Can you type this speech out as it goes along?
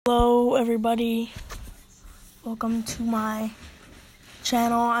everybody. Welcome to my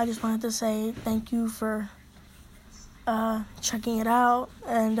channel. I just wanted to say thank you for checking it out,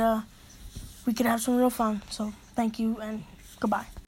 and we could have some real fun. So thank you and goodbye.